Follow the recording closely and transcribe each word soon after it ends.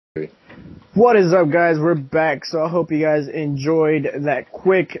What is up, guys? We're back, so I hope you guys enjoyed that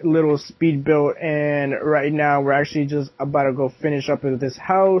quick little speed build, and right now we're actually just about to go finish up with this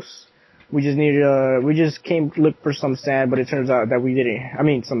house. We just came to look for some sand, but it turns out that we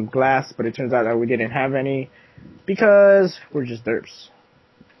didn't, some glass, but it turns out that we didn't have any, because we're just derps.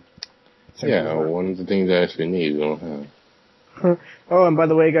 Yeah, one of the things I actually need, we don't have. Oh, and by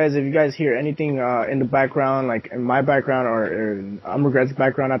the way, guys, if you guys hear anything in the background, like in my background or in ImRegret's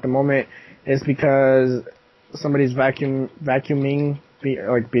background at the moment, it's because somebody's vacuuming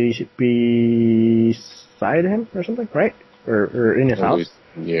beside him or something, right? Or in his house.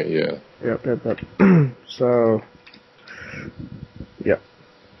 Yeah. Yep. So, yep.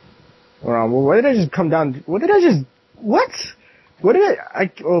 Hold on. Well, what did I just come down? What?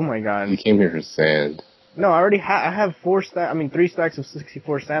 Oh my god. You came here for sand. No, I already I have 3 stacks of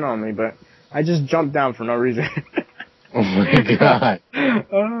 64 sand on me, but I just jumped down for no reason. Oh my god.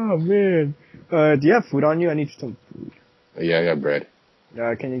 Oh man. Do you have food on you? I need some food. Yeah, I got bread.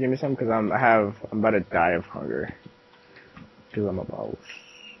 Can you give me some? Cause I'm about to die of hunger. Cause I'm a boss.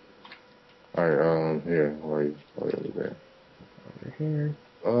 Alright, here, where are you? Oh, you're over there. Over here.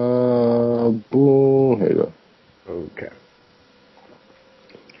 Boom, here you go. Okay.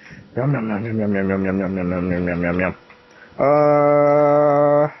 Yum.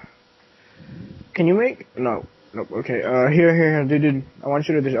 Can you make? No. Nope. Okay. Here, dude. I want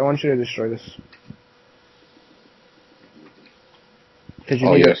you to destroy this.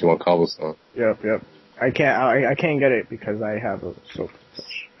 Oh yes, you want cobblestone? Yep. I can't get it because I have a soap.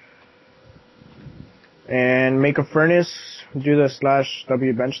 And make a furnace. Do the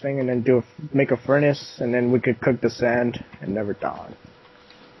 /W bench thing, and then make a furnace, and then we could cook the sand and never die.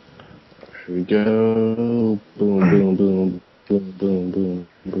 Here we go. Boom.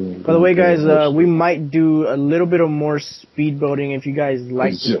 By the way, guys, we might do a little bit of more speed building. If you guys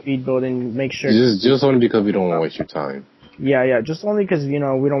like speed building, make sure. Just only because we don't want to waste your time. Yeah. Just only because we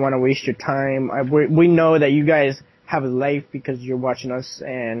don't want to waste your time. We know that you guys have a life because you're watching us,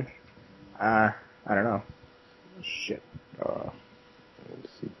 and I don't know. Shit.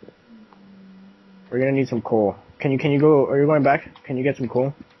 We're gonna need some coal. Can you go? Are you going back? Can you get some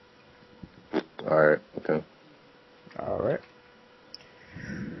coal? Alright. Okay. Alright.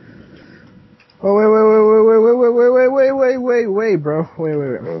 Oh wait, bro. Wait.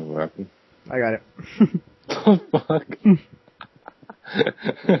 What happened? I got it. Oh fuck.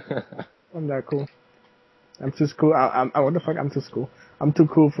 I'm that cool. I'm too cool. What the fuck? I'm too cool. I'm too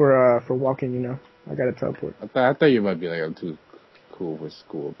cool for walking. I gotta teleport. I thought you might be like I'm too cool for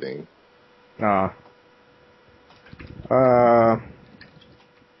school thing. Nah.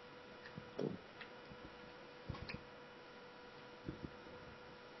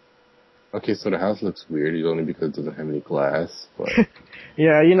 Okay, so the house looks weird. It's only because it doesn't have any glass. But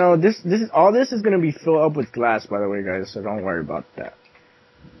yeah, this is gonna be filled up with glass, by the way, guys. So don't worry about that.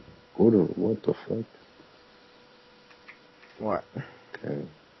 What the fuck? What? Okay.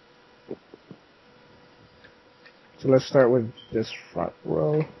 So let's start with this front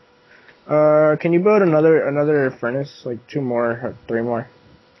row. Can you build another furnace? Like 2 more, or 3 more?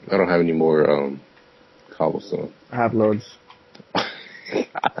 I don't have any more cobblestone. I have loads.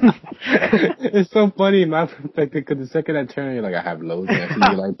 It's so funny in my perspective because the second I turn, you're like, I have loads. And I see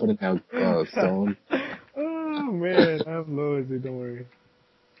you like putting out stone. Oh man, I have loads. Dude, don't worry.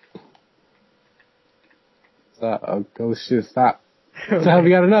 Stop! Oh shit! Stop! Stop! We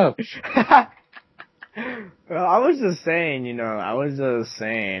got enough. Well, I was just saying,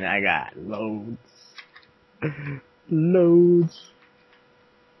 I got loads. Loads.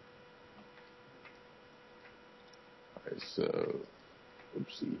 Alright, so,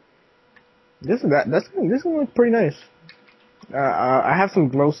 oopsie. This gonna look pretty nice. I have some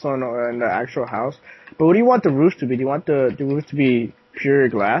glowstone in the actual house, but what do you want the roof to be? Do you want the roof to be pure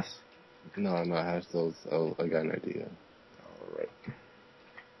glass? No, I have those. Oh, I got an idea. Alright.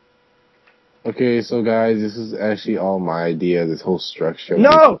 Okay, so guys, this is actually all my idea, this whole structure.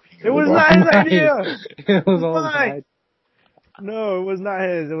 No! It was not his idea! It was all mine. No, it was not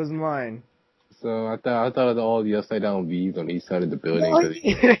his, it was mine. So I thought of all the upside down V's on each side of the building. No,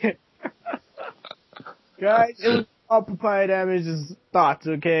 guys, it was all PapayaDamage's thoughts,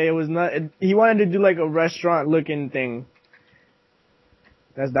 okay? It was not, he wanted to do like a restaurant looking thing.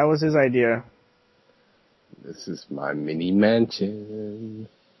 That was his idea. This is my mini mansion.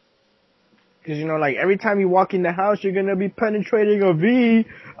 Cause like every time you walk in the house, you're gonna be penetrating a V.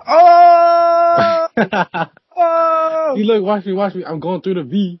 Oh! Oh! You look, watch me. I'm going through the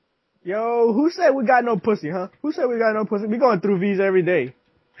V. Yo, who said we got no pussy, huh? Who said we got no pussy? We going through V's every day.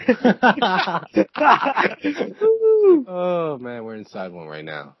 Oh man, we're inside one right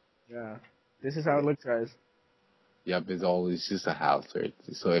now. Yeah. This is how it looks, guys. Yep, it's just a house, right?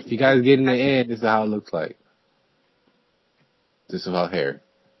 So if you guys get in the end, this is how it looks like. Just about hair.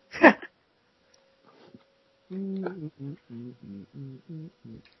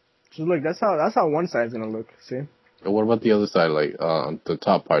 So look, that's how one side's gonna look. See? And what about the other side? Like, the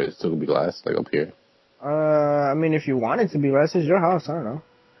top part is still gonna be glass, like up here. I mean, if you want it to be less, it's your house. I don't know.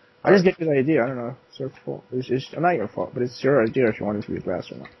 I just gave you the idea. I don't know. It's your fault. It's not your fault, but it's your idea if you want it to be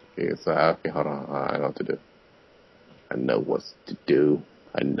glass or not. Okay, so okay, hold on. I know what to do. I know what to do.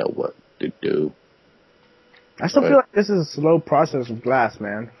 I know what to do. I still feel like this is a slow process of glass,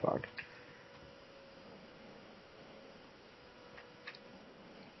 man. Fuck.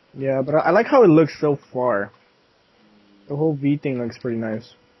 Yeah, but I like how it looks so far. The whole V thing looks pretty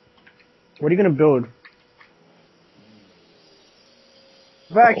nice. What are you gonna build?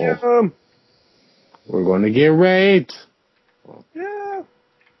 Vacuum! Uh-oh. We're gonna get raped! Yeah!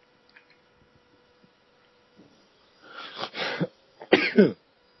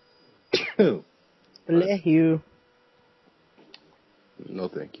 Bless you. No,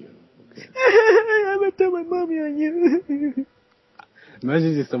 thank you. Okay. I'm gonna tell my mommy on you.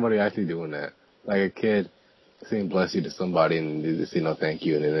 Imagine just somebody actually doing that. Like a kid saying bless you to somebody and they just say no thank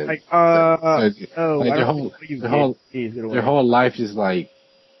you and then Like, their whole life just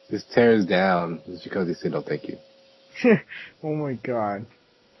tears down just because they say no thank you. Oh my god.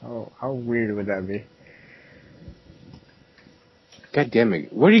 How weird would that be? God damn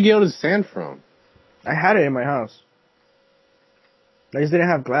it. Where did you get all this sand from? I had it in my house. I just didn't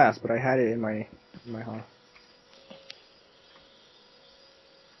have glass, but I had it in my house.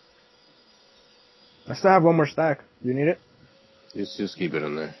 I still have one more stack. You need it? Just keep it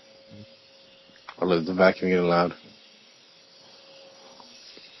in there. I'll let the vacuum get loud.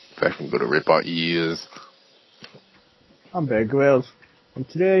 Vacuum gonna rip our ears. I'm Bear Grylls. And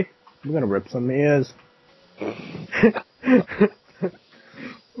today, we're gonna rip some ears.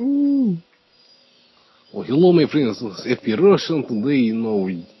 Ooh. Well, hello, my friends. If you're Russian today, you know,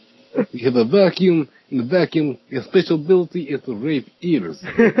 we have a vacuum. In the vacuum, a special ability is to rape ears.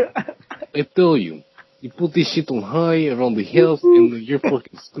 I tell you, you put this shit on high around the house and you're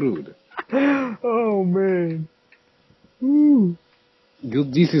fucking screwed. Oh, man. Ooh.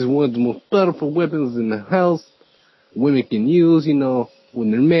 This is one of the most powerful weapons in the house. Women can use, you know, when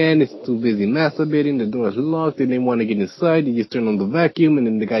their man is too busy masturbating, the door is locked, and they want to get inside, they just turn on the vacuum, and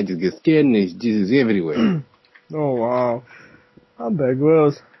then the guy just gets scared, and it's just everywhere. Oh, wow. I'm Bear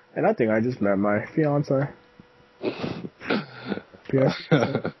Grylls. And I think I just met my fiance.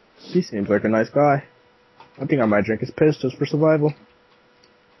 He seems like a nice guy. I think I might drink his piss just for survival.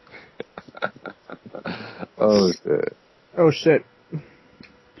 Oh, shit. Oh, shit.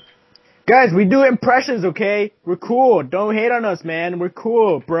 Guys, we do impressions, okay? We're cool. Don't hate on us, man. We're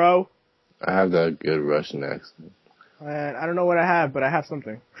cool, bro. I have that good Russian accent. And I don't know what I have, but I have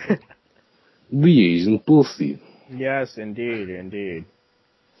something. The Asian pussy. Yes, indeed, indeed.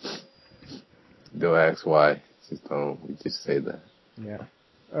 Don't ask why. Just don't. We just say that. Yeah.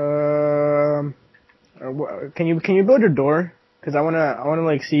 Can you build your door? Cause I wanna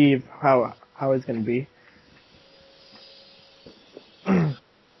like see how it's gonna be.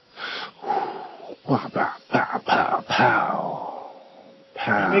 Pow, pow, pow, pow, pow.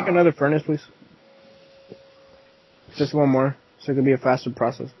 Can you make another furnace, please? Just one more, so it can be a faster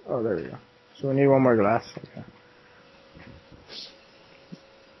process. Oh, there we go. So we need one more glass. Okay.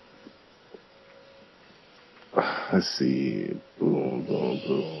 Let's see. Boom, boom,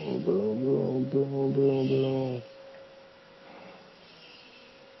 boom, boom, boom, boom, boom, boom.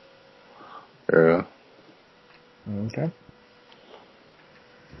 Yeah. Okay.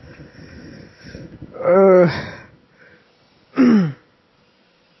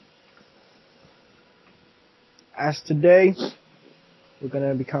 As today, we're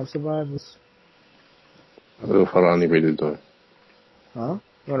gonna become survivors. Oh, hold on, I need to break this door. Huh?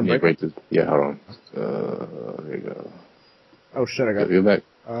 You wanna break it? This? Yeah, hold on. Here you go. Oh shit, I got You're back.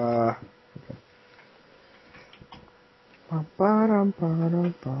 Okay.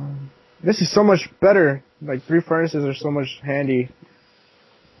 This is so much better. Like 3 furnaces are so much handy.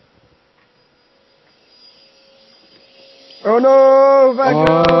 Oh no!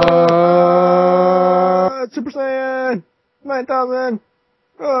 Vacuum! Super Saiyan! 9000!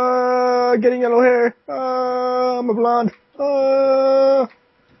 Getting yellow hair! I'm a blonde!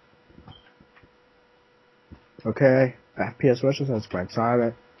 Okay. FPS rushes, that's quite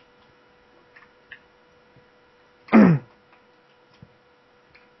silent.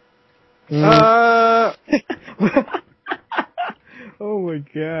 Oh my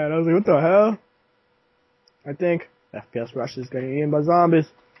god. I was like, what the hell? I think FPS Rush is getting eaten by zombies.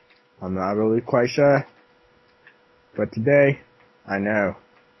 I'm not really quite sure. But today, I know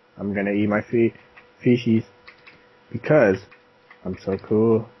I'm gonna eat my feces. Because I'm so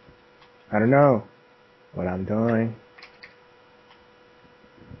cool. I don't know what I'm doing.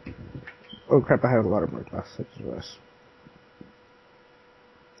 Oh crap, I have a lot of more glass.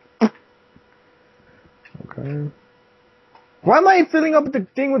 Okay. Why am I filling up the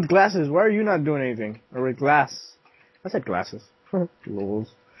thing with glasses? Why are you not doing anything? Or with glass? I said glasses. Lols.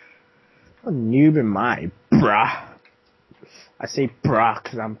 A noob am I, bruh. I say bruh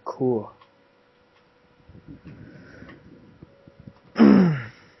because I'm cool.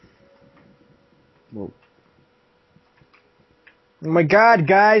 Whoa. Oh my god,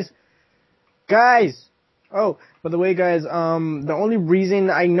 guys! Guys! Oh, by the way, guys, the only reason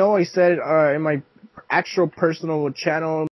I know I said in my actual personal channel